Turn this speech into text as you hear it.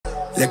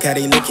Look how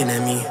they looking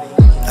at me.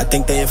 I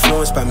think they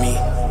influenced by me.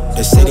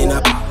 They're sitting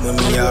up with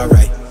me,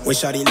 alright.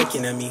 Wish all they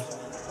looking at me.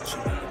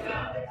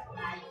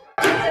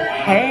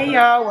 Hey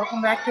y'all,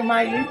 welcome back to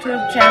my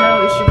YouTube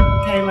channel. It's your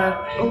Kayla,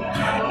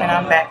 and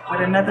I'm back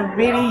with another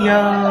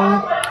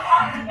video.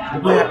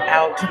 We're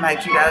out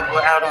tonight, you guys.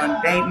 We're out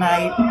on date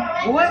night.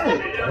 What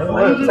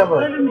are you just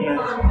putting in?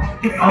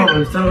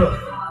 Oh, so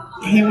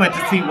he went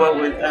to see what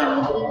was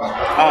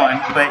on,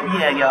 but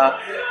yeah, y'all,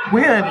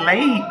 we're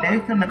late. They're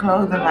gonna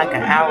close in like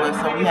an hour,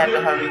 so we had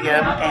to hurry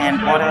up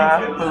and order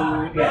our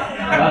food.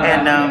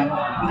 And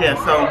yeah,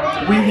 so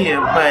we're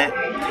here, but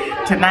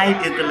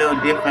tonight is a little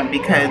different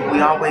because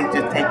we always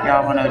just take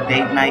y'all on a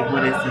date night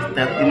with us and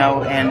stuff, you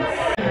know. And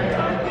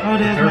oh,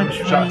 there's my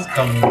drinks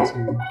coming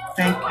too.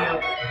 Thank you.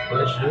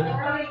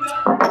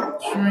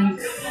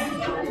 Drinks.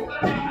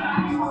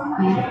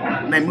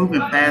 They're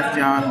moving fast,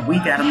 y'all. We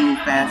gotta move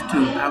fast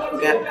too. I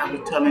forgot I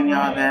was telling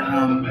y'all that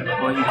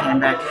before he came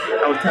back.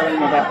 I was telling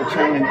him about the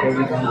challenge that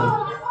we're gonna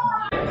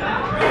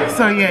do.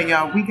 So yeah,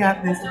 y'all, we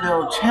got this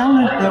little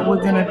challenge that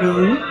we're gonna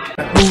do.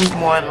 Who's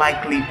more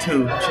likely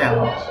to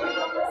challenge.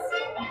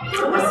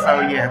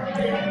 So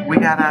yeah, we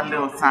got our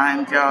little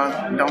signs, y'all.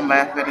 Don't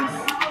laugh at us.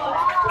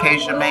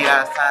 Kayla made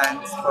our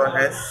signs for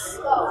us.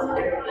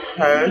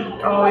 Her.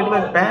 Oh, it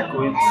looked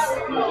backwards.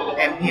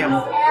 And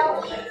him.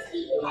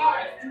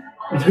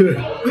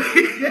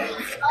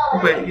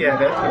 But yeah,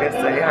 that's what they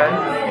say, her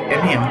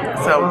and him.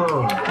 So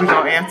we're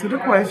gonna answer the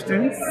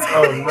questions.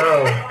 Oh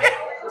no.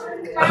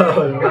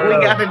 Oh no. We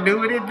gotta do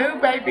what it do,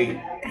 baby.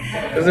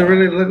 Does it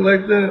really look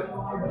like that?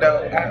 No,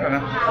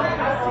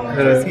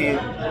 just here.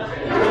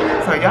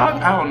 So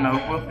y'all, I don't know,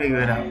 we'll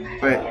figure it out.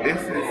 But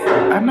this is,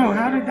 I know,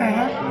 how did that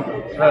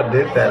happen? How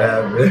did that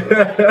happen?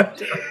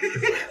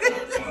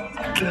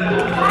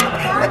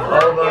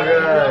 Oh my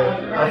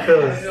god, I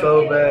feel so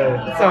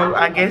bad. So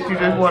I guess you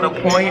just want a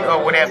point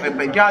or whatever,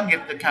 but y'all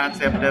get the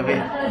concept of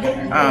it.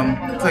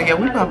 So yeah,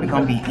 we probably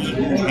gonna be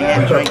eating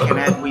and drinking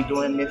as we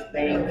doing this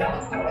thing.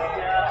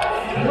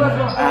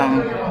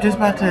 Just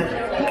about to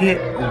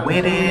get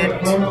with it.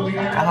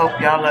 I hope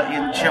y'all are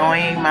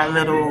enjoying my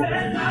little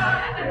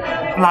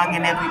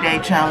vlogging everyday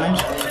challenge,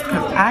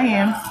 because I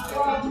am.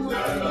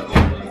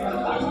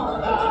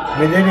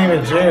 We didn't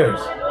even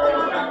cheers.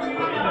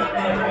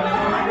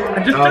 I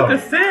just took a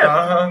sip.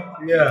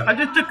 Yeah. I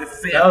just took a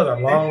sip. That was a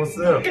long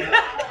sip.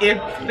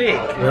 It's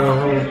thick.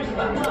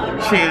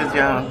 Cheers,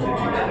 y'all.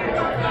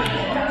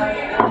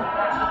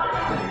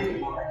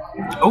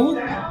 Ooh,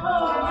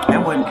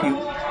 that wasn't cute.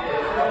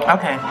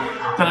 Okay,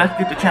 so let's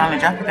get the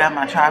challenge. I forgot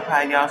my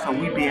tripod, y'all, so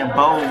we being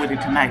bold with it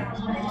tonight.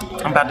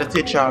 I'm about to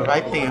sit y'all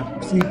right there.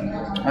 See?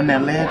 On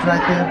that ledge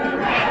right there.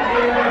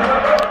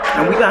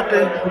 And we got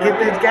to get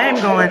this game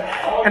going.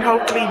 And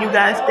hopefully you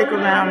guys stick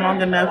around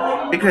long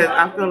enough, because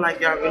I feel like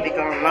y'all really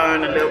gonna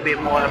learn a little bit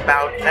more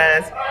about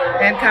us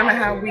and kind of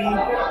how we,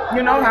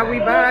 you know, how we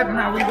vibe and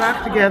how we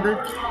rock together.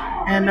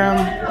 And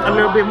a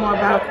little bit more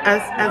about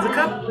us as a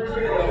couple.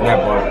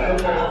 That part.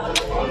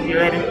 You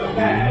ready?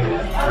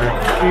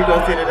 You go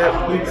set it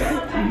up, please.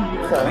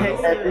 So,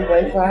 as we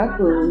wait for our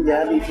food,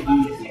 y'all need to be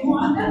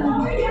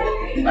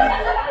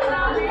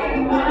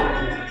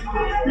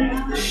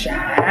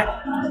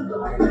shot,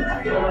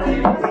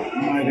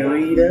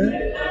 margarita.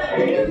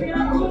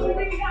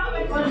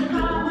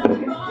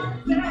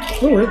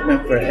 Oh, it's been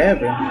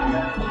forever.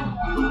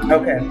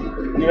 Okay,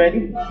 you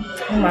ready?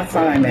 Where's my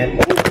sign at?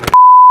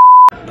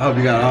 I hope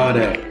you got all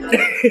that.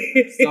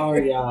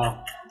 Sorry,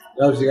 y'all.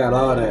 I hope you got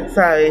all that.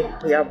 Sorry,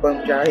 y'all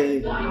bumped y'all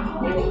head.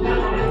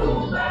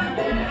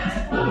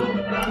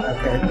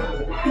 Okay.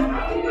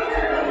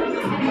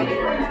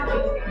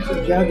 So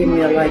y'all give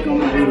me a like on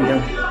the video.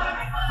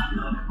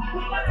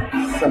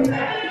 So,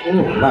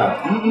 what?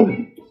 Ooh,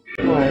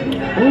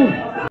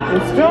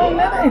 it's strong.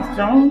 That ain't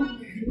strong.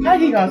 How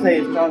you gonna say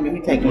it's strong if we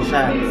taking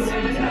shots?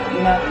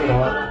 Not at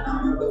all.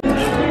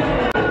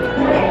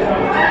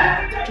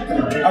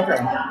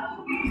 Okay.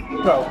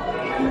 So,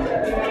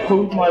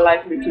 who's more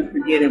likely to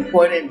forget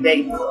important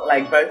dates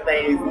like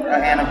birthdays or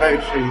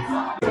anniversaries?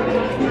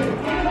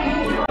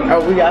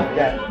 Oh, we got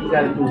that. We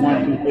gotta do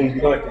 1, 2, 3,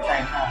 go at the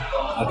same time.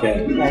 Okay.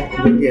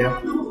 Yeah.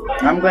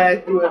 I'm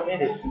glad you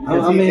admit it. I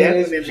mean,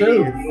 it's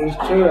true. It's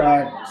true.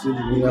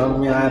 You know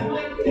what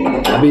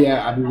I mean?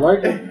 I be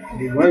working. I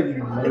be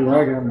working.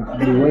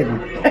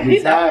 I be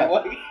tired.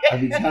 I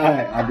be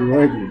tired. I be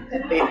working.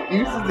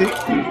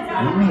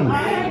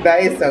 No,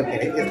 it's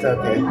okay. It's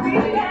okay.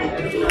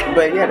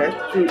 But yeah,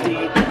 that's true.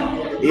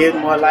 He is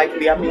more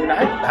likely. I mean,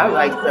 I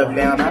write stuff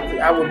down.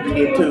 I would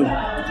forget too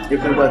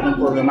if it wasn't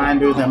for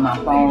reminders on my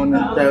phone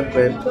and stuff.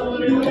 But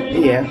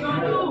yeah.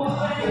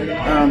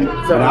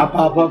 So but I'll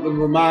pop up and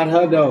remind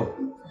her though.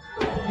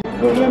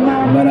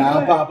 But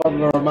I'll pop up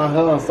and remind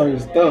her on certain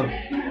stuff.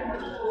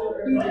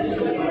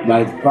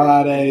 Like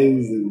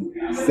Fridays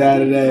and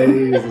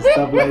Saturdays and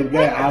stuff like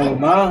that. I'll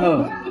remind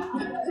her.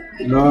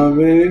 You know what I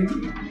mean?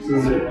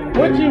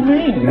 What you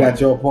mean? You got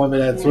your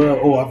appointment at 12.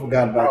 Oh, I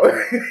forgot about that.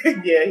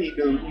 Yeah, he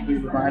do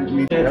remind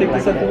me. Can I take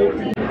this up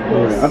to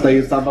I thought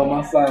you was talking about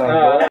my side.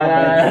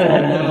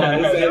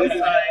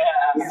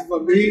 This is for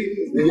me.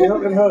 It's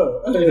him and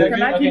her.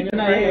 Can I keep the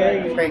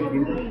name? Thank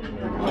you.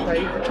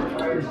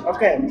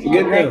 Okay.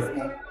 Get next.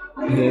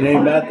 It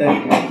ain't about that.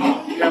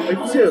 Number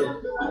 2.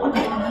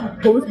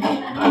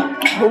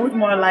 Who's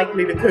more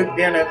likely to cook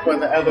dinner for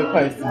the other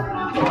person?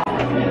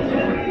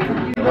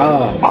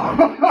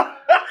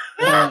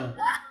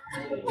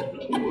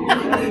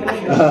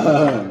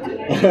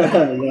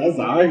 That's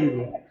an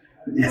argument.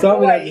 You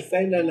told me not to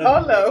say nothing.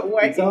 Hold on,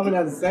 wait. You told me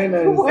not to say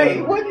nothing.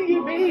 Wait, what do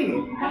you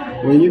mean?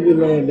 When you be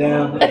laying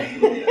down,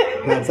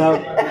 can I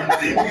talk?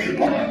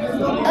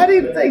 I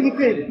didn't say you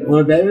couldn't.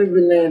 When baby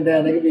be laying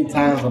down, there could be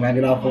times when I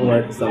get off of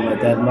work or something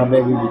like that, and my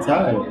baby be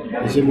tired.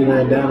 And she'll be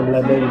laying down and be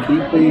like, baby, can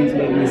you please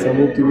make me some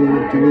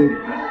whoop-de-whoop?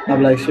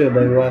 I'm like, sure,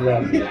 baby, why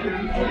not?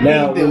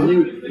 Now,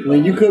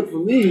 when you cook for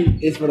me,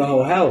 it's for the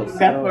whole house.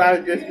 That's what I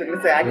was just going to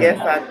say. I guess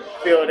I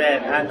feel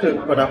that I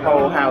cook for the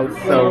whole house,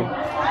 so,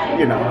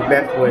 you know,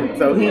 that's what.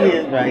 So he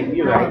is right,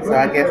 you're right. So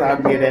I guess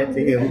I'll give that to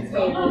him.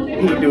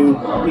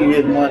 He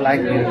is more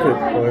likely to cook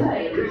for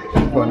me.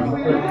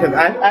 Because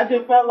I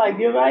just felt like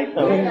you're right,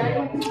 though.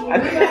 Yeah.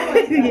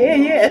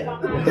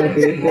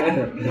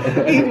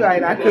 He's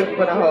right, I cook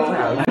for the whole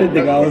house. I didn't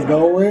think I was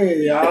going to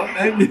win, y'all.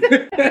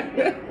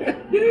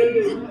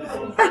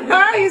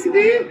 Yes, you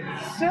did.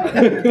 Shut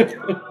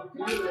up.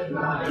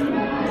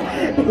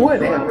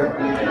 Whatever.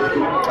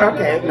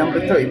 Okay, number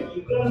 3.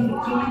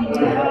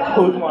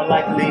 Who's more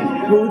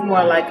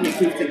likely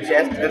to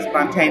suggest a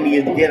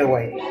spontaneous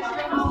getaway?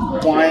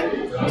 1,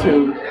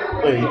 2,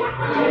 3.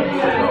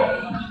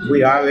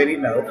 We already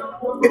know.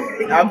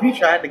 I'll be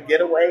trying to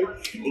get away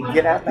and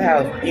get out the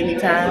house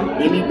anytime,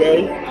 any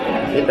day.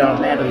 It don't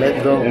matter.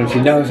 Let's go. And if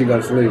she don't, she go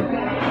to sleep.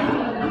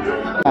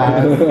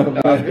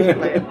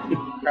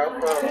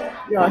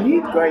 Yo,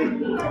 he's great.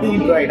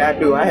 He's great. I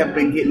have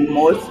been getting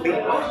more sleep,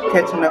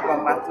 catching up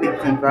on my sleep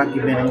since Rocky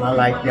been in my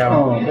life,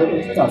 y'all. Oh,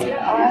 baby, stop. I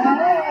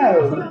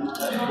have.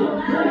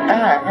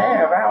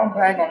 I don't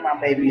brag on my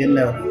baby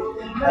enough.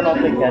 I don't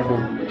think I do.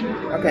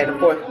 Okay, the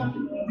 4th one.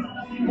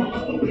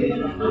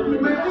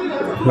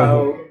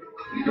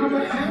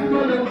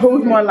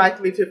 Who's more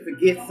likely to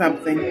forget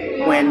something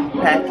when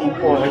packing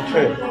for a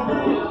trip?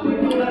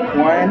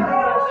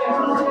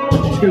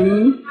 1,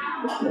 2,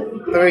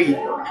 3.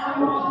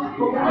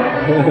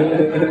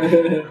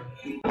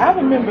 I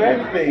remember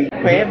everything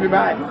for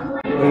everybody.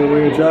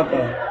 We're a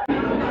dropout.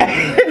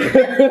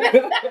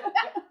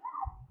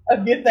 A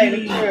good thing to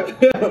trip.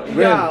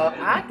 Y'all,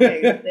 I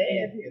can't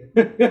stand him.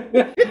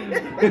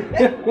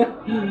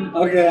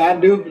 Okay, I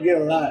do forget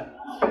a lot.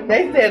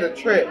 They said a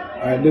trip.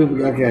 I do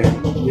forget. Okay,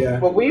 yeah.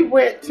 When we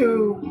went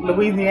to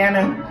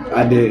Louisiana.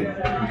 I did.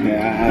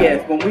 Yeah,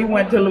 yes, when we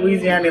went to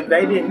Louisiana, if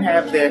they didn't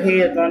have their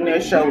heads on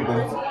their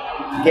shoulders,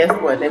 guess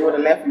what? They would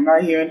have left them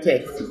right here in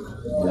Texas.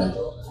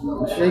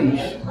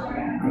 Sheesh.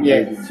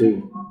 Yes.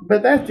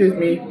 But that's just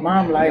me.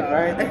 Mom life,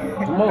 right?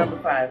 Number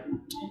 5.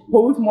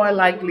 Who's more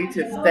likely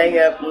to stay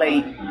up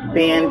late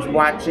binge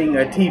watching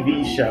a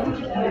TV show?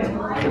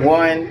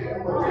 1,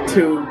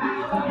 2,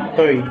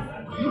 3.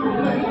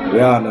 We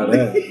all know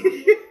that.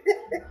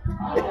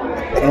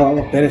 Oh, I'm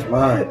gonna finish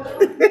mine.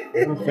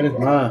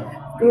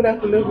 Scoot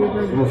up a little bit.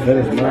 I'm gonna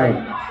finish mine.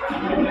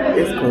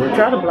 It's cool.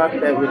 Try to block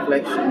that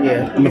reflection.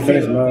 Yeah. I'm gonna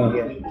finish mine.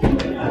 Yeah.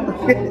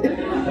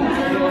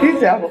 He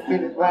said I'm gonna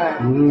finish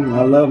mine. I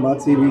love my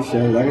TV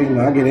shows. I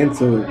get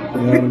into it. You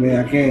know what I mean?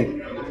 I can't.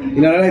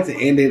 I like to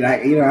end it.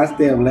 I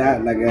stay up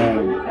late. Like,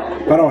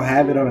 if I don't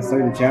have it on a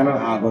certain channel,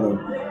 I'll go to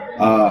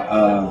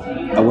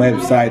a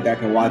website that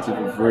can watch it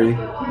for free.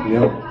 You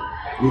know.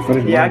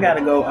 Yeah, I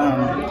gotta go.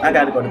 I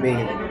gotta go to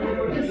bed.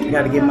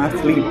 Gotta get my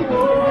sleep.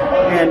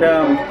 And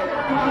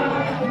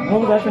what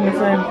was I gonna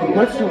say?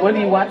 What are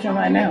you watching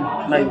right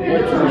now? Like,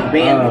 what you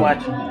been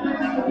watching?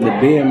 The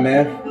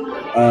BMF,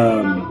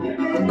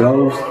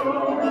 Ghost.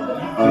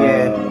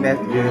 Yeah,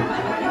 that's good.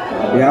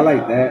 Yeah, I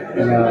like that,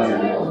 and I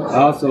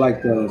also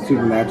like the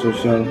Supernatural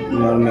show. You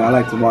know what I mean? I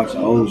like to watch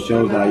old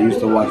shows that I used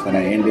to watch that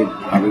I ended.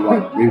 I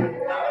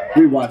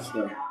rewatch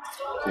stuff.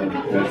 So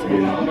that's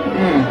good.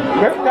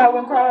 What's that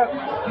one called?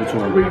 Which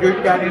one? We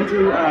just got into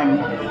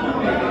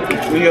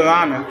Your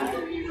Honor.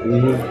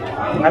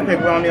 I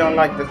think we're only on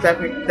like the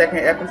second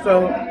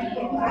episode.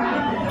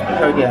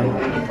 So yeah.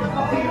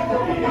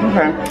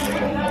 Okay.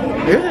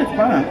 This is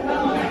fun.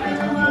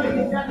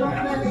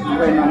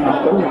 Waiting on my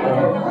food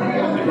though.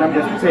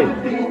 Number 6.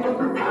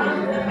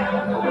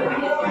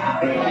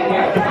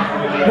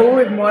 Who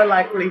is more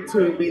likely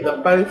to be the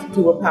first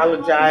to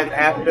apologize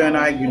after an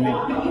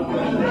argument?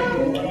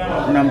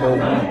 Number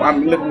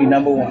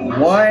 1.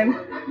 1,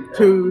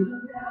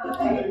 2,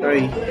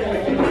 3.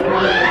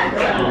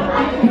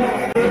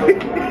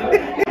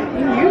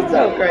 You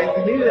so crazy.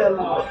 Leave it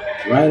alone.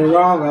 Right or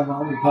wrong, I'm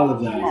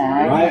apologizing.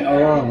 Right or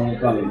wrong, I'm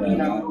apologizing.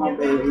 No, my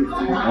baby. I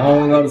don't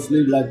want to go to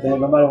sleep like that.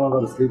 Nobody want to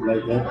go to sleep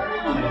like that.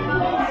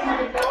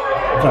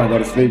 I'm trying to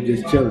go to sleep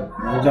just chilling.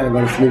 I'm trying to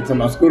go to sleep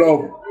till I scoot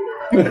over.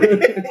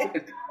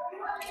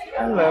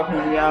 I love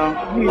him, y'all.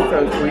 He's so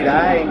sweet.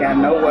 I ain't got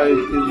no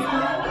words to.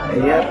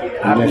 Yep.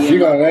 She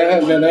gonna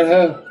let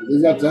her.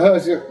 It's up to her.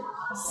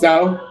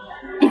 So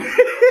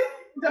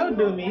Don't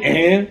do me.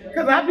 And?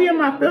 Because I be in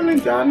my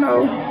feelings, y'all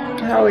know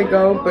how it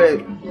go, but I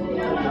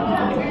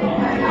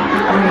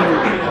mean,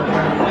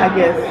 I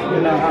guess,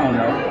 you know, I don't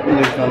know.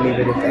 We're just gonna leave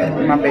it at that.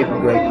 My baby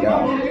great,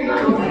 y'all.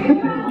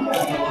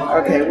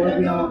 Okay, what are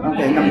we on?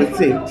 Okay, number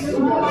 6.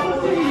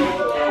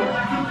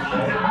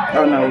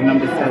 Oh no,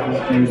 number 7.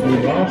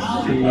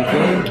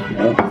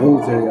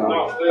 Food to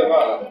y'all.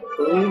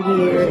 Food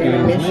here,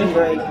 intermission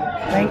break.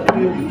 Thank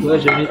you.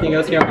 Pleasure. Anything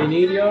else y'all may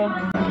need, y'all?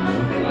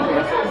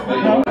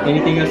 No?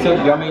 Anything else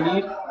y'all may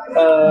need?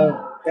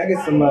 Can I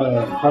get some,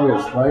 probably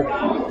a Sprite?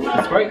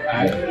 Sprite?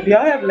 Alright. Do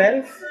y'all have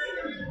lettuce?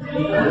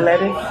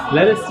 Lettuce?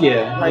 Lettuce,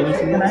 yeah. Like,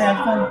 can I have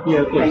some? Yeah,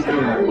 of course. Thank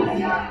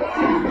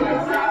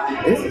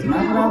you. This is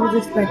not what I was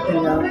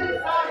expecting, y'all.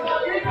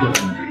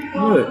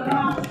 Good.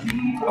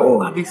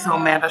 Oh, I'd be so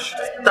mad. I should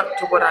have stuck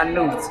to what I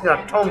knew. See,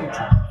 I told you.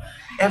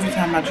 Every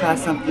time I try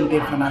something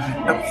different, I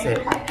get upset.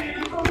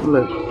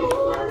 Look.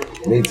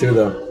 Me too,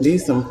 though.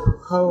 These some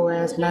whole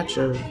ass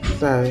nachos.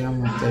 Sorry, I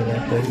won't say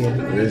that, but yeah.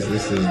 This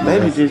is.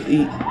 Baby just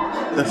eat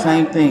the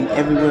same thing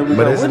everywhere we go.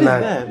 But it's What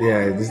not. is that?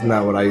 Yeah, this is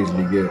not what I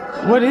usually get.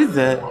 What is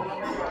that?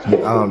 I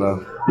don't know.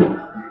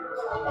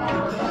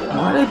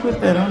 Why they put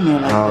that on there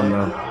like I don't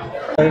know.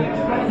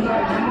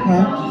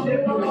 Huh?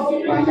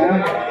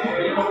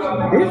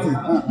 This is, I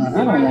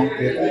don't want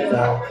this.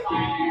 So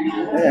I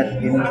have to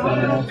give me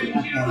something else.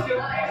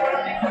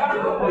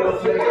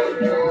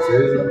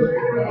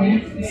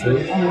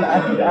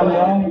 I'm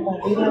wrong if I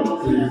do that.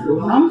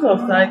 I'm so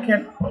sorry.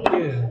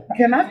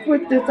 Can I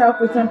switch this out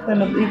for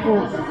something of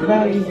equal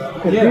value?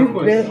 Yeah, of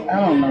course. I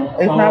don't know.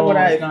 It's not what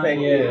I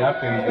expected. Yeah, I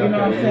figured. You know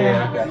what I'm saying?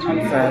 Yeah, I got you.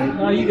 I'm sorry.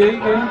 No, you good, you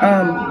good.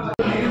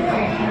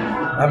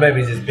 My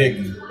baby's just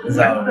picky. It's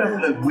all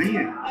That look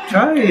weird.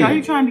 Try it. How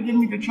you trying to get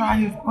me to try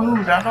his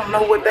food? I don't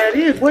know what that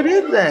is. What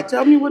is that?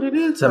 Tell me what it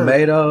is.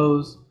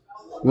 Tomatoes.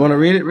 You want to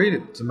read it? Read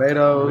it.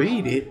 Tomatoes.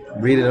 Read it.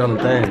 Read it on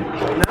the thing.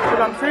 That's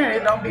what I'm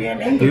saying. It don't be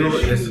in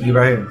English. You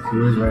right here.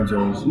 Here's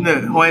ranchos.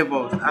 Look,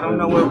 huevos. I don't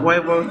know what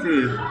huevos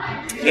is.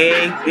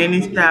 Eggs,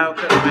 any style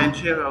of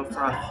ranchero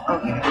sauce.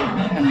 Okay,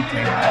 let me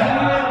take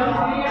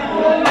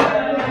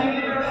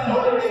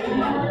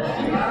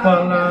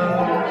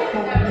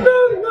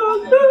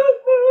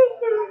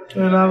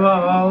And I've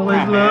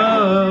always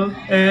loved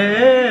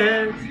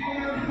eggs.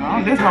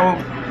 Oh, this whole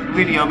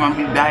video gonna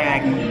be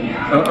diagonal.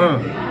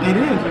 It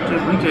is.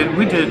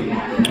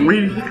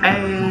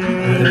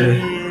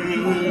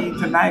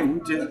 Tonight we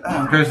just.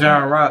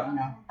 Christian Rock.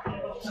 No. I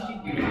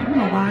don't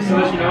know why. So,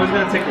 you know, it's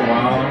gonna take a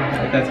while.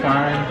 That's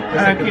fine.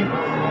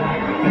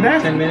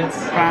 That's 10 minutes.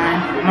 Fine.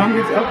 Long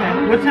as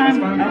okay. What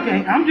time? Okay.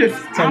 I'm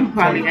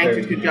probably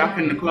anxious because y'all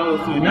finna close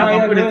soon. Y'all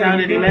gonna put it out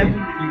at 11?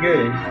 You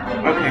good.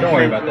 Okay. Don't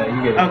worry about that.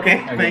 You good. Okay.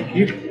 Thank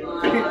you.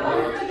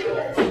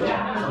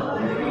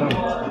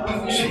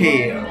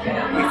 Chill.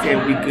 We said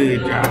we good,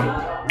 y'all.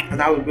 Because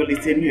I was really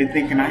sitting here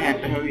thinking I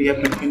had to hurry up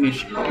and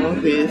finish all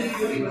this.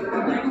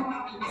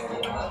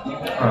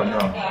 Oh no.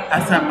 I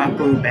sent my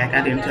food back.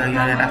 I didn't tell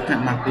y'all that I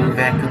sent my food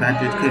back because I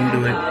just couldn't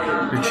do it.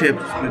 The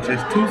chips were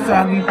just too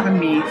soggy for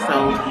me,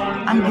 so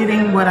I'm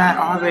getting what I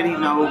already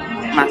know,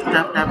 my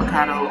stuffed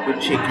avocado with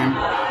chicken.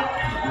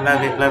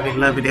 Love it, love it,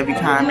 love it every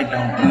time. It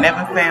don't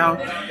never fail,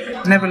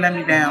 never let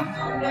me down.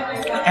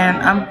 And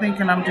I'm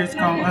thinking I'm just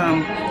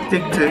gonna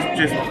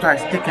start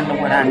sticking to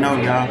what I know,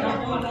 y'all.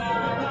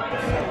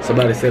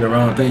 Somebody said the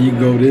wrong thing. You can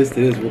go this to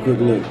this real quick.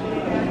 Look.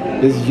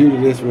 This is you to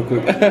this real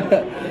quick.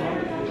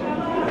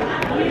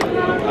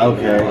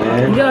 Okay,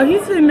 man. Yo,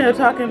 he's sitting there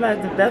talking like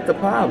that's a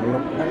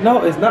problem.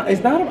 No, it's not.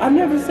 It's not. I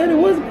never said it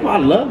was. I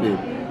love it.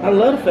 I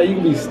love the fact you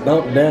can be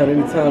stumped down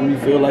anytime you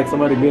feel like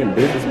somebody being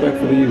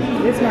disrespectful to you.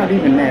 It's not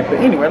even that. But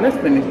anyway, let's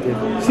finish this.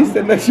 She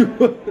said that she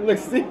would.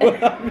 Let's see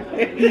what I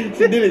mean.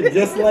 She did it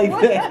just like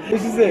that.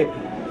 And she said,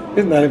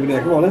 "It's not even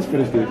that. Come on, let's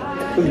finish this.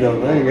 Let's go.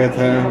 I ain't got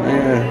time."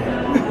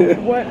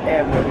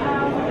 Whatever.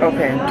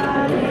 Okay. I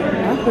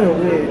feel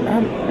weird.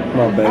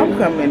 My baby. I'm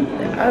coming.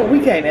 We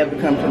can't ever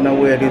come to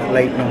nowhere this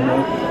late no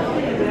more.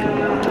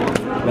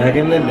 Back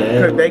in the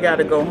day. Because they got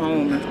to go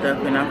home and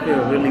stuff, and I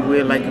feel really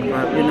weird, like if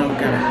I,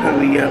 gotta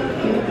hurry up.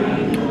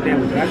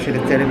 I should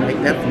have said it like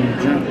that from the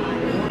jump.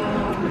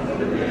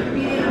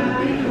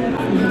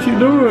 What you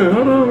doing?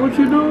 Hold on, what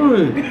you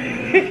doing?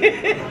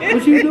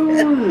 What you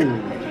doing?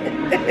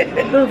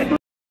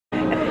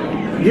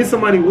 Get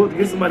somebody whooped.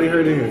 Get somebody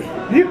hurt in here.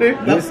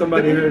 Get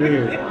somebody hurt in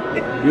here.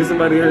 Get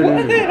somebody hurt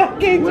in here. I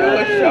can't do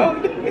a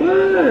shoulder.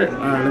 What?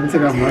 Alright, let me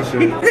take off my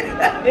shirt.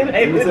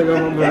 Let me take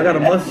off my. I got a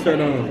mustard shirt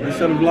on. Let's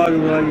show the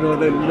vloggers, like, you know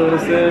what I'm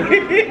saying?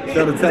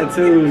 Show the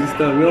tattoos and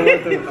stuff. You don't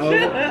want them. Oh,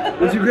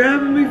 what you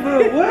grabbing me for?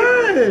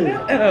 What?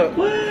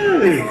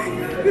 What?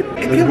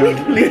 Can we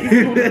please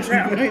move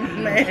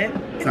around, man?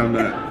 Time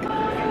out.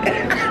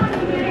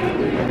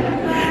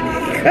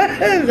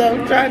 Because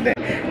I'm trying to.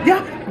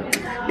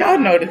 Y'all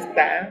know the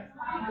style.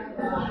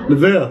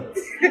 Lavelle,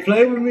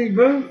 play with me,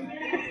 bro.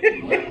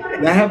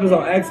 That happens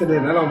on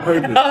accident, not on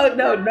purpose. Oh,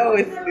 no,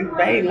 it's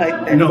made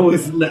like that. No,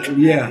 it's not.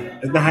 Yeah,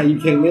 it's not how you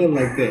came in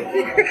like that.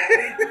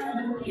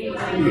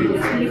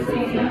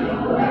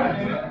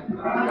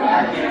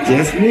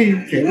 Just me,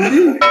 can't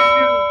be.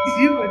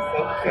 You were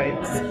so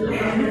crazy.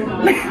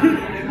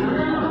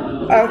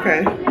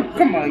 Okay,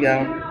 come on,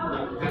 y'all.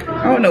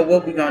 I don't know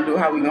what we're gonna do,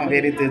 how we gonna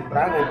edit this, but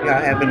I hope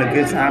y'all having a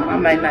good time. I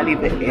might not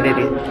even edit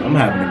it. I'm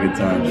having a good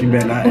time. She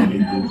better not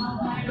edit this.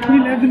 You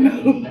never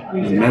know.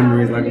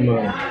 Memories like a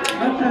mother.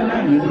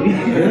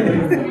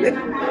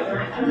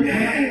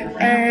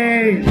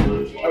 Hey.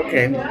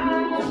 Okay.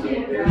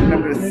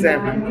 Number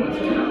 7.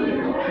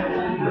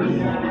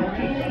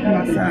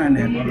 My sign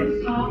there.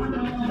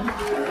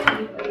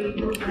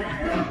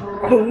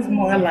 Who's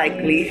more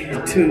likely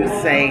to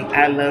say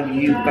I love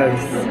you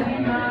first?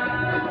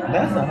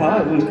 That's a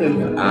hard one because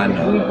I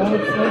know. we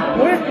both say,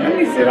 what? Let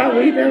me see if I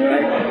read that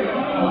right.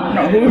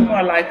 No, who's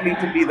more likely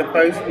to be the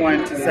first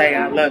one to say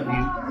I love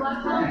you?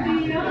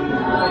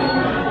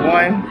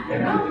 1,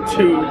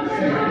 2,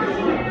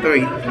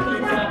 3.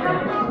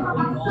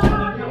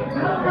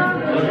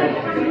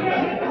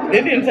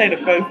 It didn't say the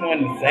first one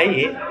to say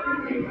it.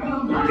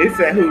 It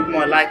said who's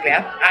more likely.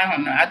 I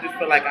don't know. I just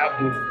feel like I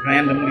would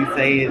randomly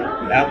say it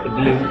out the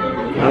blue.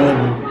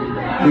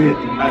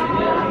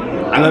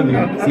 I love you. I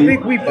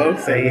think we both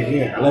say it.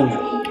 Yeah, I love you.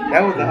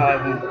 That was a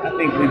hard one. I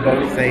think we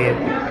both say it.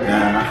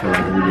 Yeah, I feel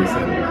like we just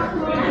said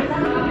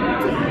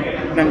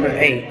it. Number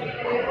 8.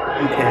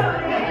 Okay.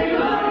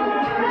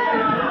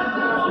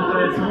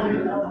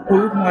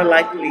 Who's more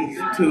likely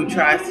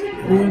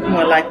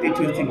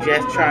to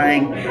suggest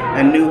trying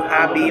a new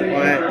hobby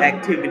or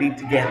activity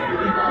together?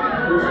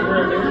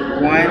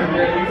 1,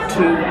 2,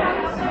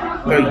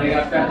 3.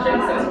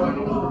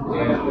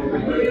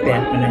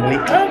 Definitely.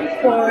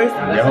 Of course.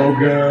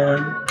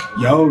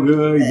 Yoga,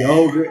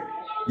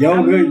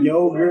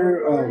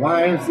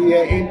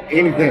 YMCA,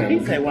 anything. He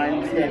said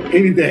YMCA.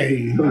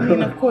 Anything. I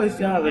mean, of course,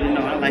 y'all already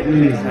know I like to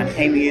be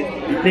spontaneous,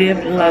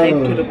 live life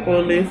to the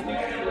fullest,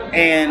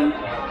 and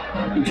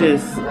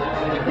just,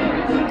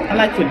 I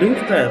like to do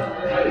stuff.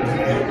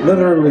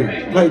 Literally,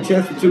 play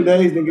chess for 2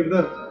 days, then give it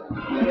up.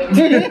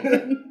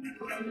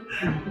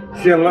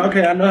 She'll learn,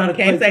 okay, I know how to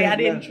play Can't say chess I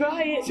didn't now.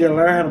 try it. She'll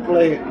learn how to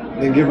play it,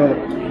 then give up.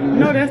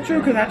 No, that's true,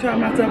 because I taught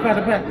myself how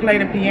to play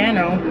the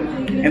piano,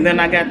 and then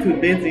I got too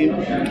busy,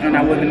 and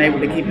I wasn't able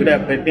to keep it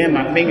up, but then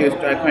my fingers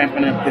started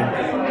cramping up,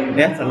 because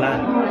that's a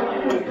lot.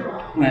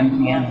 Playing the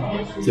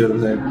piano. See what I'm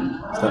saying?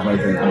 Stuff like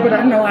that. But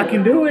I know I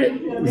can do it.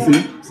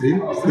 See?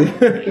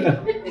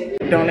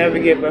 Don't ever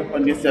give up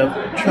on yourself.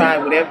 Try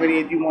whatever it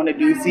is you want to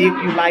do. See if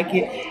you like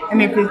it.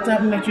 And if it's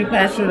something that you're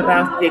passionate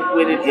about, stick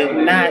with it. If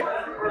not,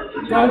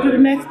 go on to the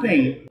next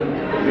thing.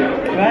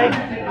 Right?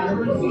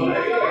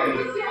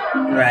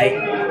 Right.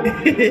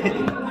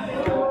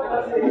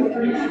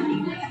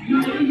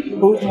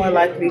 Who's more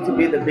likely to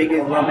be the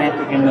biggest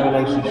romantic in the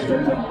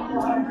relationship?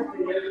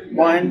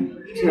 1,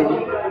 2,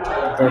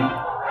 3.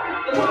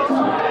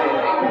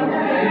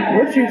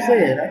 What you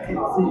said? I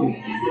can't see you.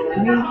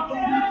 Me?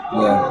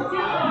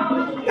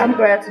 Yeah. I'm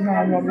glad to know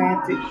I'm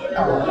romantic.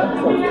 Oh, that's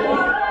so good.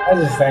 I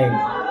was just saying.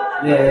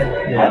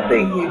 Yeah. I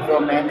think he's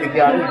romantic,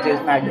 y'all. He's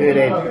just not good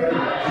at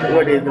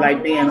what is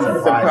like being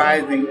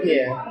surprising.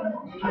 Yeah.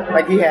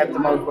 Like he has the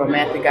most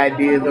romantic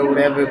ideas or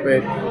whatever,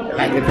 but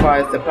like as far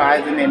as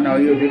surprising it, no,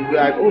 you'll just be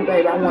like, oh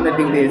babe, I want to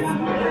do this.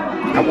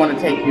 I want to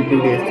take you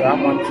through this, so I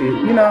want you.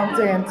 You know what I'm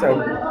saying?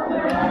 So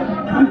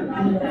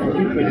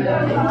you pretty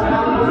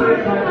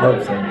romantic.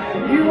 Hope so.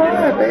 You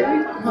are,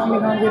 baby. Homie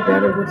gonna get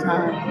better with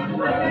time.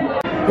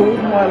 Who's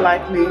more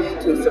likely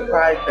to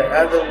surprise the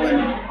other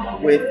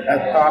one with a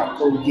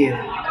thoughtful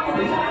gift?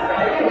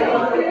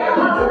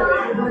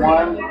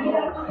 1,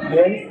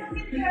 ready?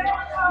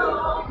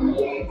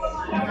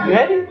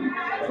 Ready?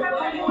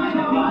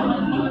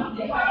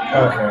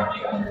 Okay.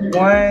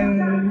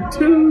 1, 2,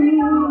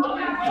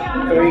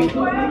 3.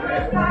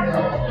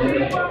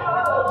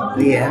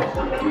 Yeah.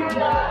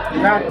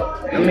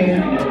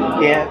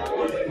 Yeah.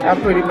 I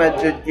pretty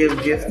much just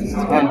give gifts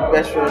on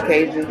special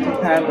occasions.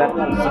 Sometimes I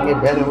probably should get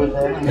better with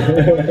that.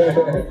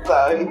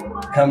 Sorry.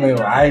 Come in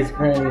with ice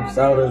cream,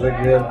 sodas a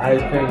gift,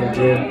 ice cream a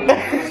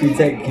gift. She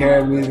taking care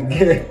of me as a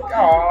gift.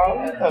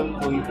 Aw, that's so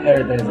sweet.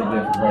 Everything's a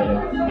gift for her.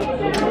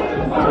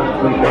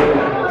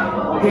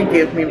 He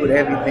gives me with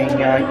everything,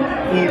 y'all.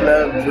 He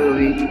loves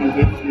jewelry. He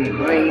gives me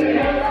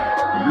rings,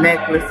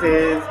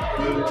 necklaces.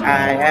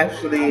 I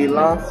actually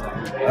lost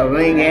a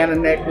ring and a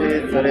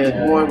necklace, so there's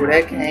more where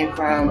that came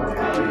from.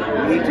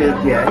 He's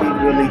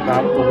really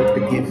thoughtful with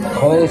the gifts.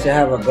 Queen should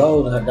have a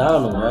gold and her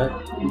diamond, right?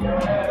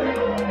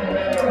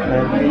 I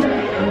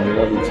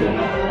love you too.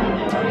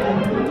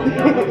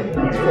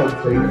 So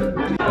sweet.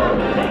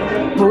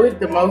 Who is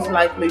the most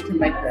likely to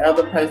make the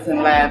other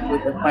person laugh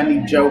with a funny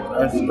joke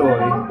or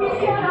story?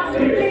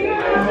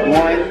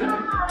 1,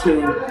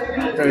 2,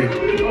 3.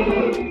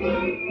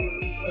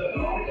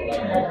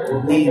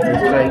 He's a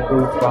straight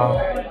goofball.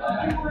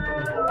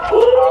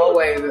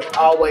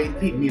 Always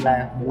keep me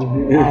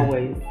laughing.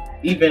 Always.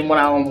 Even when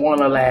I don't want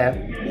to laugh,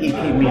 he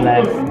keep me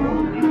laughing.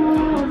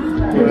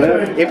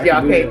 If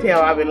y'all can't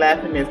tell, I've been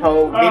laughing this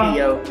whole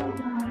video.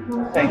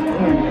 Thank you.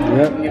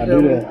 Yep,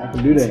 I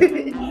can do that.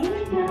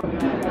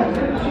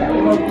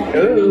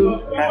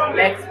 Ooh, my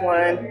next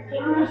one.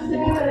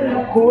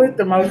 Who is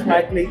the most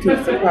likely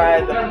to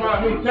surprise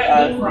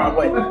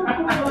wait.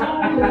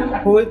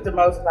 Who is the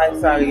most likely,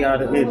 sorry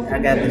y'all, I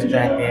got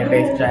distracted.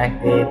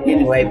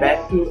 Anyway,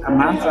 back to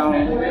my song.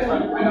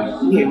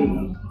 Here we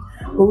go.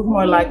 Who's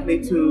more likely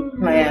to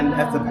plan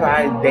a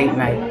surprise date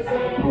night?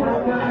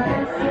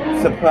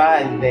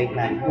 Surprise date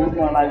night. Who's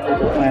more likely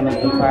to plan a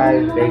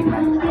surprise date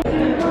night?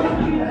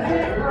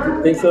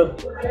 Think so?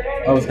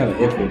 I was kind of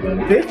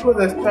iffy. This was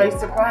a straight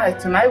surprise.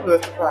 Tonight was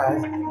a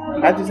surprise.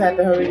 I just had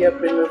to hurry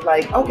up and was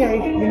like, okay,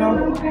 you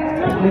know,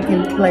 we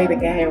can play the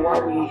game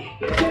while we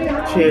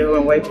chill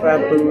and wait for our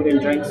food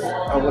and drinks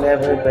or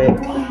whatever. But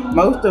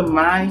most of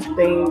my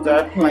things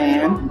are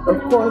planned.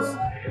 Of course,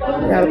 you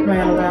gotta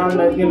plan around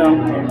the, you know,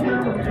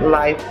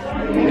 life.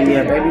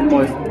 Yeah, maybe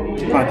more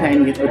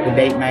spontaneous with the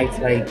date nights.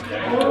 Like,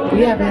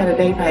 we haven't had a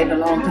date night in a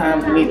long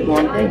time. We need to go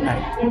on a date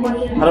night.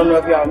 I don't know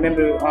if y'all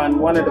remember on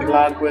one of the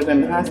vlogs was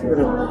in the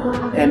hospital,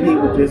 and he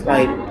was just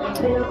like,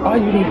 all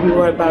you need to be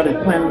worried about is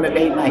planning a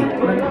date night.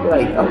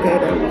 Like, okay,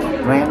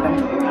 that's random.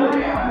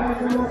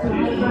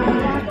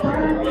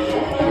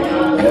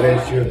 That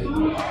is true.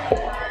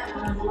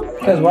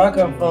 Because where I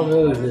come from, it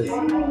was just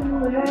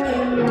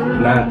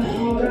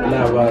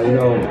not right. You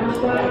know,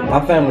 my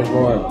family's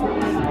more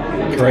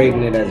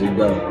creating it as you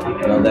go.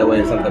 You know, that way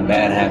if something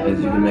bad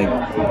happens, you can make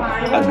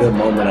a good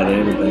moment out of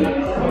anything. You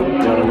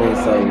know what I mean?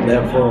 So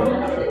therefore,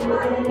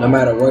 no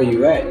matter where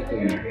you at, you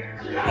can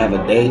have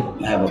a date,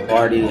 have a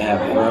party, have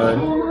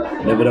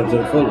fun, live it up to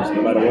the fullest,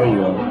 no matter where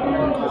you are.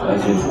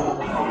 So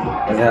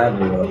that's how I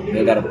grew up.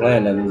 They got a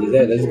plan that means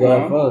let's just go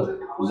have fun.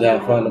 Just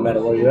have fun no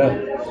matter where you're at.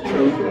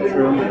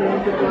 True.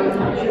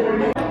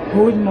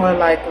 Who's more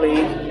likely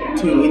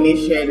to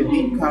initiate a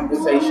deep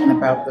conversation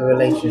about the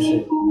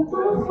relationship?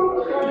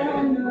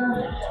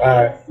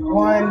 Alright.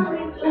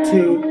 1,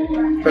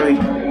 2, 3.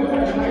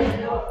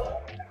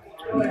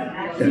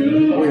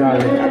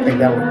 I think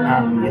that was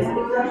obvious.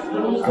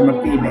 I'm a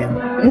female.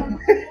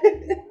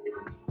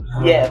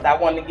 Yes, I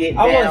want to get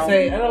down. I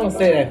don't want to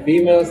say that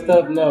female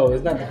stuff. No,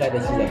 it's not the fact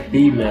that she's a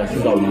female.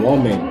 She's a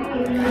woman.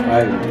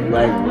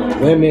 Like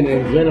women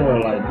in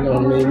general. Like, you know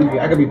what I mean?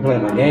 I could be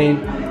playing my game,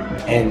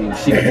 and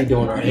she could be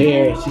doing her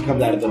hair. She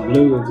comes out of the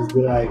blue and just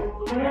be like,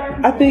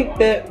 I think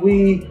that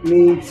we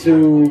need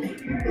to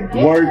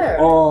work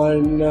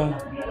on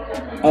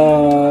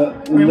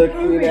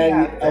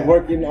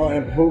working on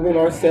improving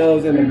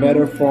ourselves and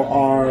better for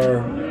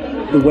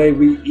the way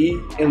we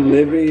eat and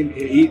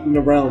eating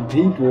around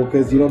people,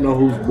 because you don't know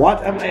who's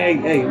watching. I'm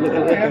like, hey, look,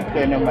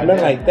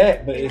 not like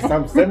that, but it's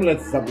something similar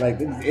to something like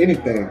this.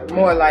 Anything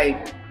more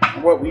like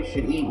what we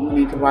should eat. We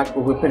need to watch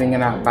what we're putting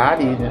in our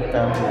bodies and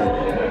stuff.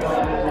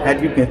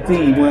 As you can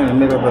see, we're in the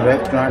middle of a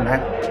restaurant. I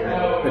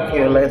could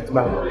care less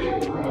about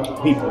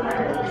people.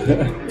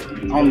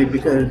 Only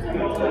because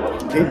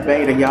it's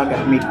VEDA, y'all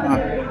got me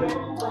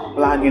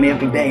vlogging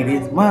every day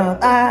this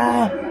month.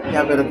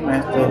 Y'all better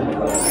smash the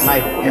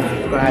like and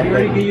subscribe. You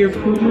ready to get your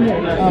food?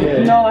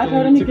 No, I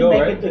told him he can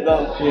make it to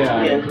go.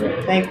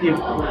 Yeah. Thank you.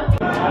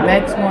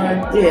 Next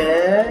one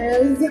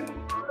is,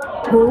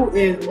 who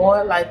is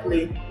more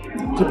likely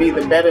to be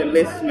the better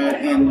listener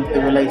in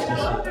the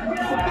relationship?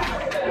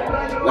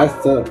 That's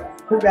tough.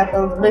 Who got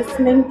those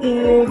listening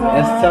ears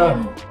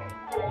on?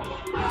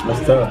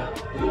 That's tough.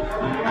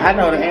 I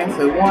know the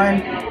answer.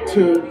 1,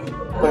 2,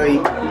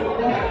 3.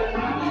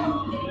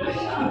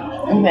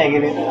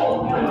 Negative.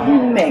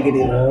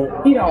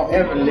 He don't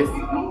ever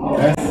listen.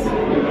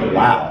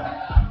 Wow.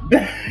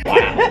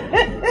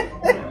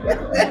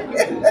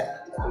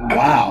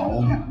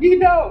 Wow. You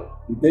know.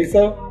 You think so?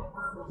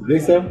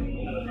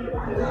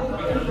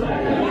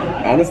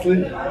 Honestly?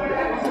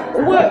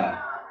 What?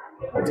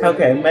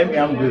 Okay, maybe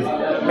I'm just,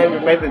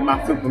 maybe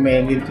my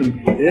Superman did too.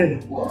 Yeah.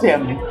 Tell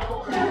me.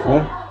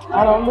 Huh?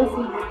 I don't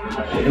listen.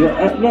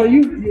 No,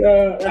 you. A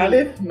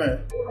listener.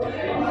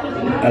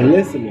 A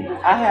listener.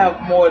 I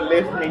have more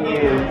listening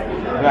ears,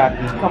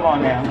 Rocky. Come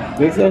on now.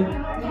 Think so?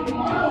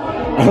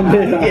 I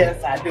mean,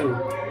 yes, I do.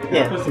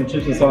 Yes. Put some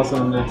chips and sauce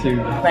on there too.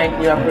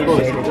 Thank you, I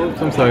appreciate it.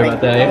 Oops, I'm sorry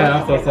about that.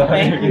 Yeah, I'm so sorry.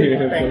 Thank you.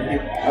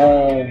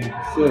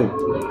 Shit.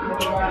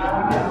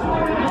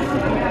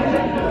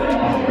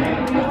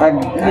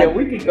 Yeah,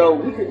 we could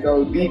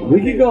go deep.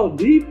 We could go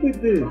deep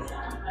with this.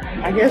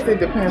 I guess it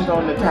depends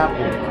on the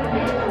topic.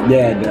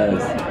 Yeah, it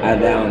does.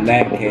 On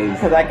that case.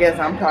 Because I guess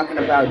I'm talking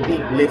about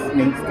deep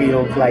listening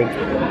skills, like,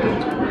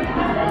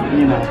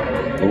 you know.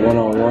 The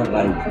one-on-one,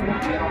 like.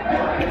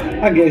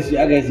 I guess,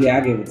 yeah, I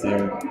give it to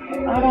her.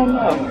 I don't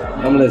know.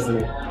 I'm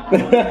listening. I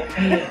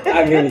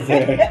give it to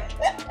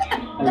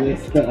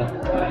her.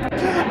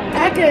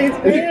 I can't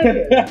stand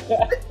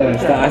it.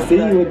 So I see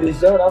you with this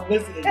shirt. I'm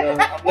listening, though.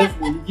 I'm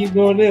listening. You keep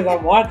doing this.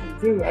 I'm watching,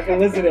 too. I can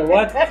listen and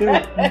watch it, too.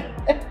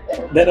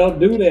 They don't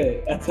do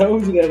that. I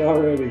told you that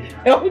already.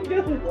 Don't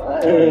do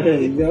what?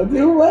 Don't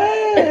do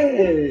what?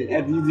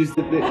 After you just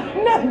sit there.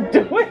 I'm not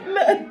doing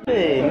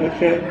nothing.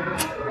 Okay.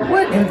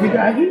 What is he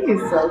got? He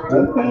is so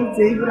goofy.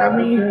 See what I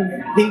mean?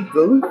 He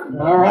goofy.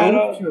 All right.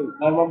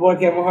 Like my boy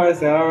Kevin Hart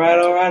said, all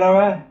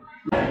right.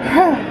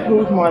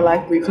 Who's more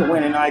likely to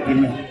win an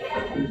argument?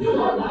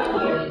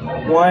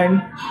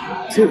 1,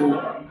 2.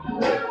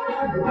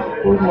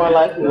 Who's more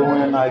likely to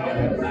win an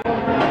argument?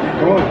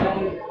 Come on.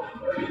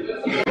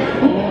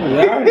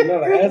 Yeah, I already know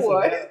the answer.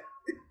 1,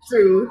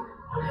 2,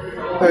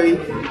 3.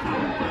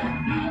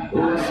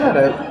 Shut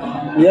up.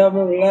 Yeah,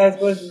 remember the last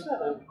question?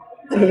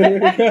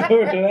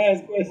 Remember the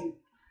last question?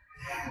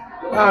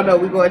 I don't know,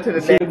 we're going to the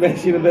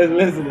next. She the best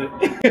listener.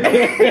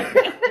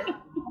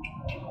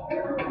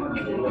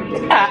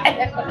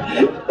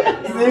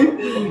 See?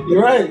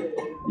 You're right.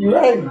 You're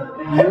right.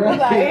 You're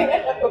right.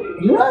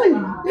 You're right.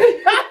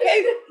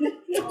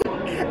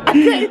 I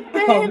can't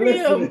stand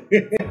him.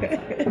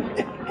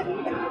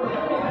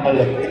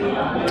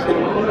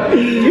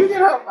 You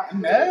get off my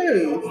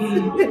nerves.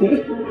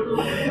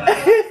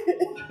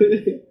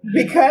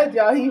 Because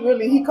y'all,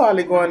 he called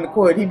it going to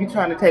court. He be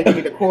trying to take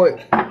me to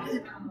court.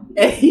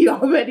 And he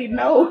already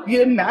know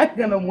you're not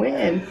gonna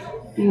win.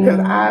 Because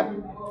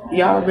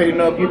y'all already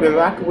know, if you've been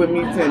rocking with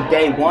me since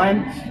day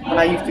one, when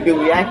I used to do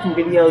reaction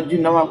videos, you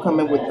know I'm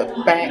coming with the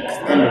facts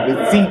and the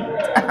receipts.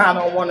 I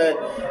don't want to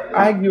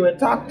argue and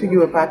talk to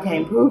you if I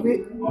can't prove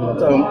it.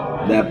 So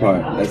that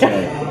part, that's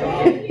right.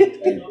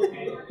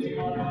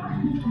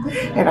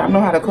 And I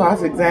know how to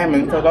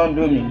cross-examine, so don't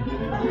do me.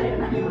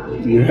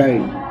 You're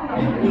right.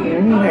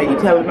 Yeah, you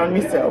tell it on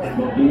yourself.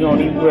 You don't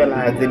even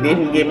realize it.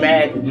 Didn't get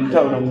mad because you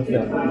told on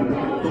yourself.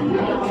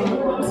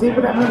 See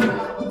what I mean?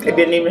 It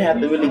didn't even have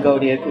to really go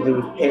there because it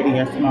was petty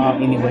and small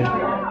anyway.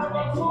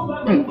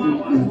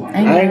 I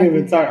ain't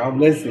even talking. I'm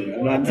listening.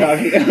 I'm not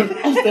talking.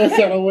 I'm still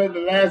trying to win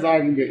the last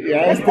argument. You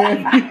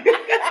understand?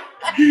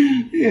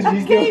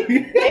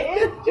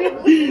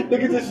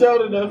 Look at your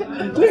shoulder though.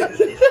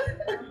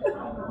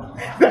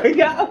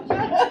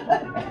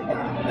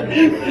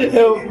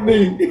 Help me.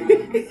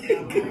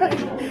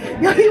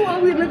 Yo, you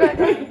want me to look like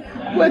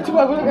what? You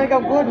want me to look like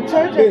I'm going to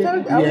church?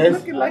 I was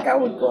looking like I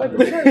was going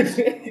to church.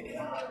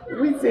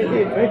 We sit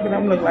here drinking.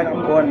 I'm looking like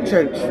I'm going to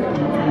church.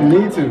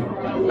 Me too.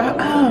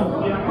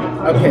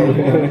 Okay.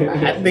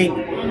 I think.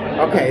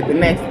 Okay, the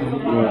next one.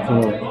 Yeah, come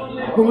on.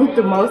 Who's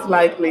the most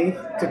likely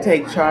to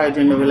take charge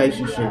in the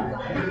relationship?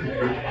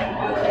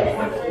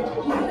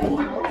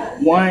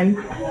 1,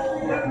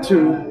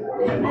 2,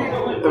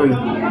 3.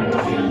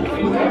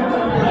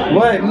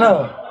 What? No.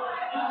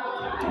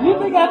 You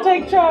think I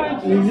take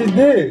charge? You just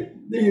did.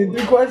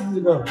 3 questions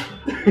ago.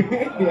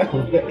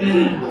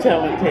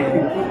 Tell me,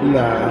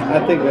 Nah, I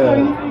think,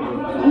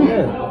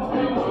 yeah.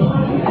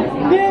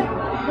 Yeah?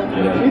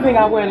 You think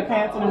I wear the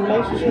pants in a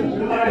relationship?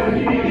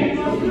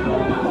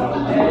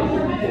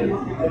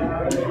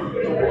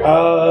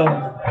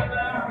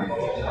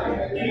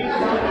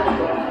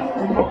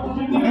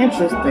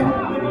 Interesting.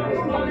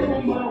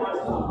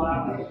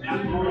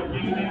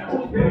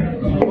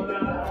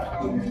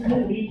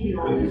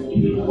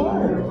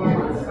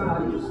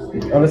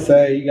 I would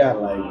say you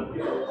got like,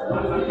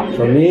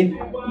 for me,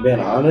 being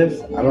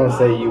honest, I don't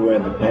say you wear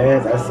the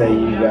pants. I say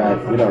you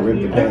don't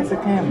rip the pants.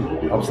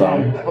 I'm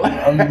sorry.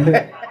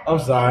 I'm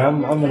sorry.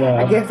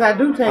 I guess I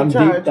do take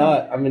charge.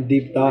 I'm in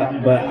deep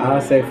thought, but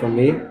I'll say for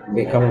me,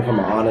 coming from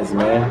an honest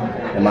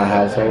man in my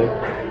household,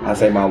 I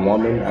say my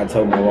woman. I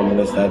told my woman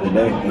this the other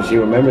day, and she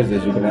remembers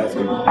this. You can ask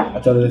her. I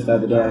told her this the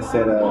other day. I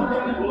said,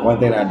 one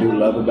thing I do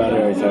love about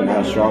her is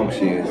how strong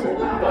she is,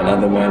 and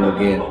other men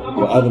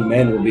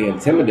will be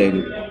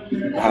intimidated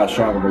by how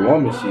strong of a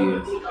woman she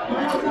is.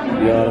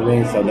 You know what I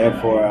mean? So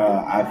therefore,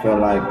 I feel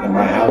like in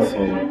my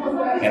household,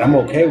 and I'm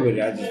okay with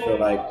it. I just feel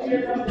like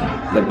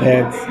the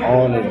pants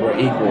on is we're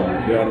equal.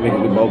 You know what I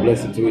mean? We both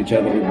listen to each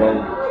other. We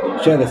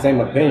both share the same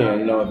opinion.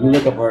 You know, if you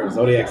look up her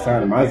zodiac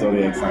sign and my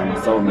zodiac sign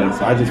is soulmate.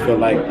 So I just feel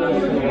like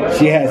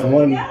she has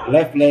one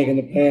left leg in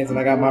the pants and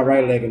I got my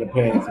right leg in the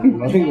pants. You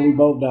know, we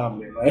both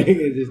dominant. Like,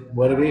 it's just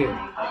what it is.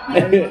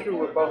 That's true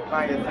with both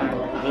fire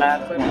signs.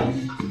 Last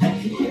question.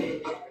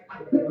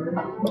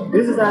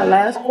 This is our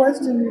last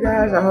question, you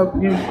guys. I hope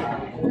you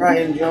are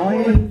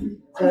enjoying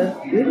the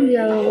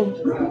video.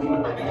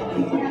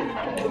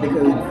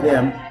 Because,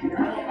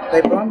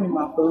 they brought me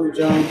my food,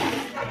 John.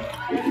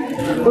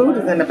 Food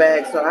is in the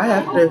bag, so I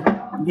have to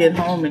get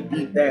home and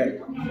eat that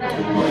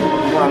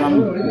while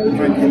I'm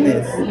drinking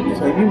this.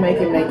 So you make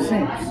it make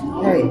sense.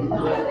 Hey.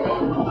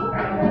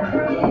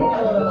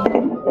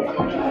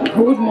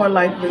 Who's more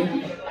likely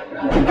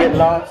to get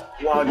lost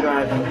while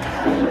driving?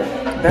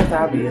 That's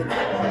obvious.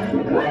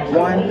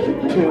 1,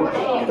 2,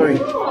 3.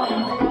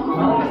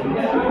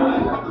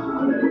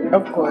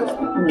 Of course,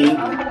 me.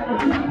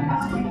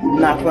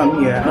 Not from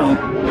here.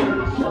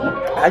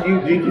 I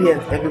use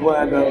GPS everywhere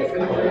I go.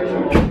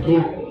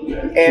 You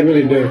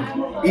really do.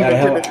 Even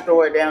to the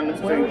store down the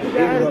street.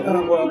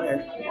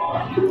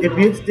 If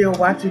you're still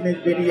watching this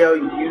video,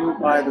 you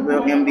are the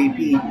real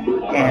MVP,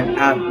 and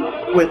I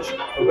with you,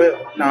 for real.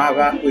 No, I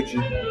rock with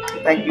you.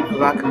 Thank you for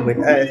rocking with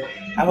us.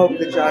 I hope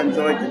that y'all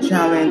enjoyed the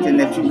challenge and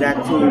that you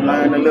got to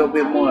learn a little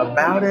bit more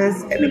about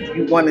us. And if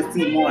you want to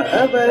see more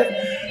of us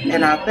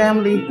and our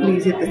family,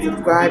 please hit the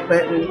subscribe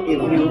button if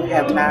you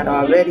have not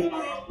already.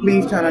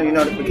 Please turn on your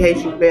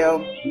notification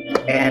bell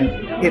and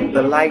hit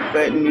the like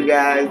button, you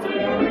guys.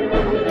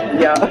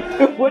 Y'all,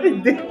 what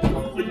is this?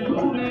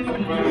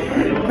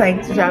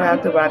 Thanks, shout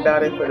out to my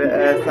daughter for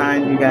the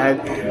sign, you guys.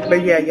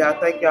 But yeah, y'all,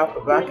 thank y'all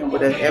for rocking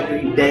with us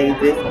every day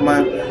this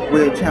month.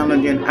 We're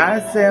challenging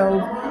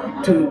ourselves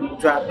to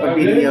drop a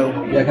video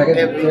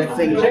every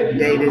single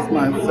day this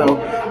month. So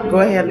go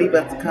ahead, leave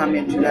us a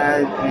comment, you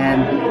guys,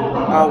 and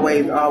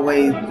always,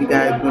 you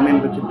guys,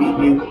 remember to be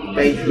you,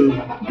 stay true,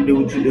 and do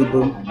what you do,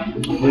 boo.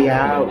 We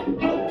out.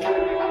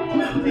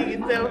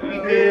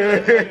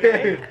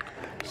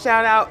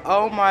 Shout out,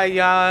 oh my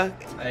y'all.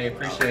 Hey,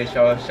 appreciate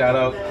y'all. Shout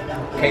out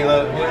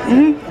Kayla.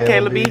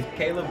 Kayla B.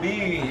 Kayla B,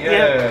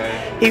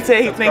 yeah. He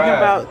said he's thinking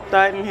about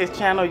starting his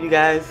channel, you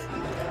guys.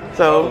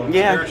 So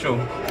yeah. Spiritual.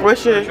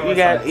 What's your you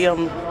got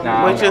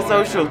what's your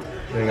social?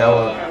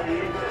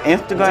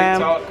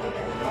 Instagram,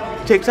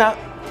 TikTok.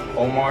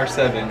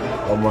 Omar7.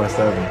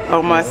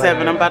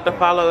 Omar7. I'm about to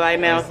follow right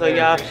now, so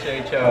y'all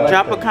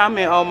drop a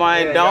comment, Omar,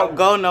 and don't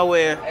go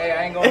nowhere. Hey,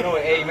 I ain't going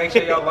nowhere. Hey, make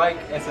sure y'all like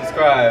and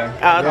subscribe.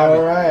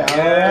 Alright.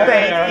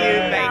 Thank you.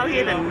 We out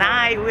here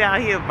tonight. We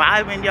out here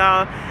vibing,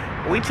 y'all.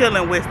 We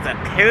chilling with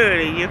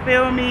security. You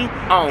feel me?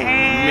 Oh,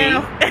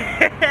 and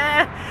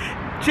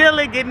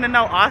chilling, getting to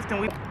know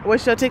Austin.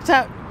 What's your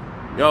TikTok?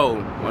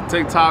 Yo, my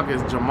TikTok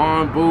is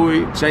Jamon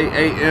Bowie,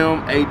 JAMAWNBOUIE.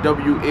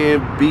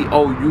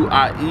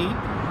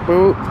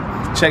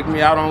 Check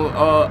me out on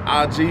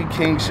IG,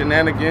 King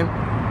Shenanigan.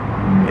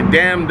 And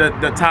damn the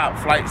top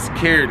flight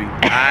security.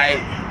 I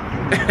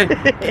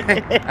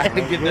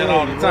get that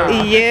all the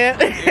time. Yeah.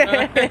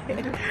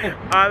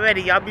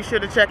 Already, y'all be sure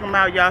to check them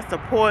out. Y'all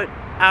support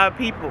our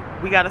people.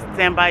 We gotta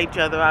stand by each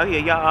other out here.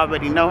 Y'all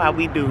already know how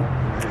we do.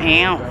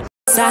 Damn.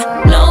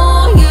 I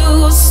know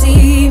you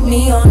see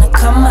me on the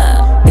come up.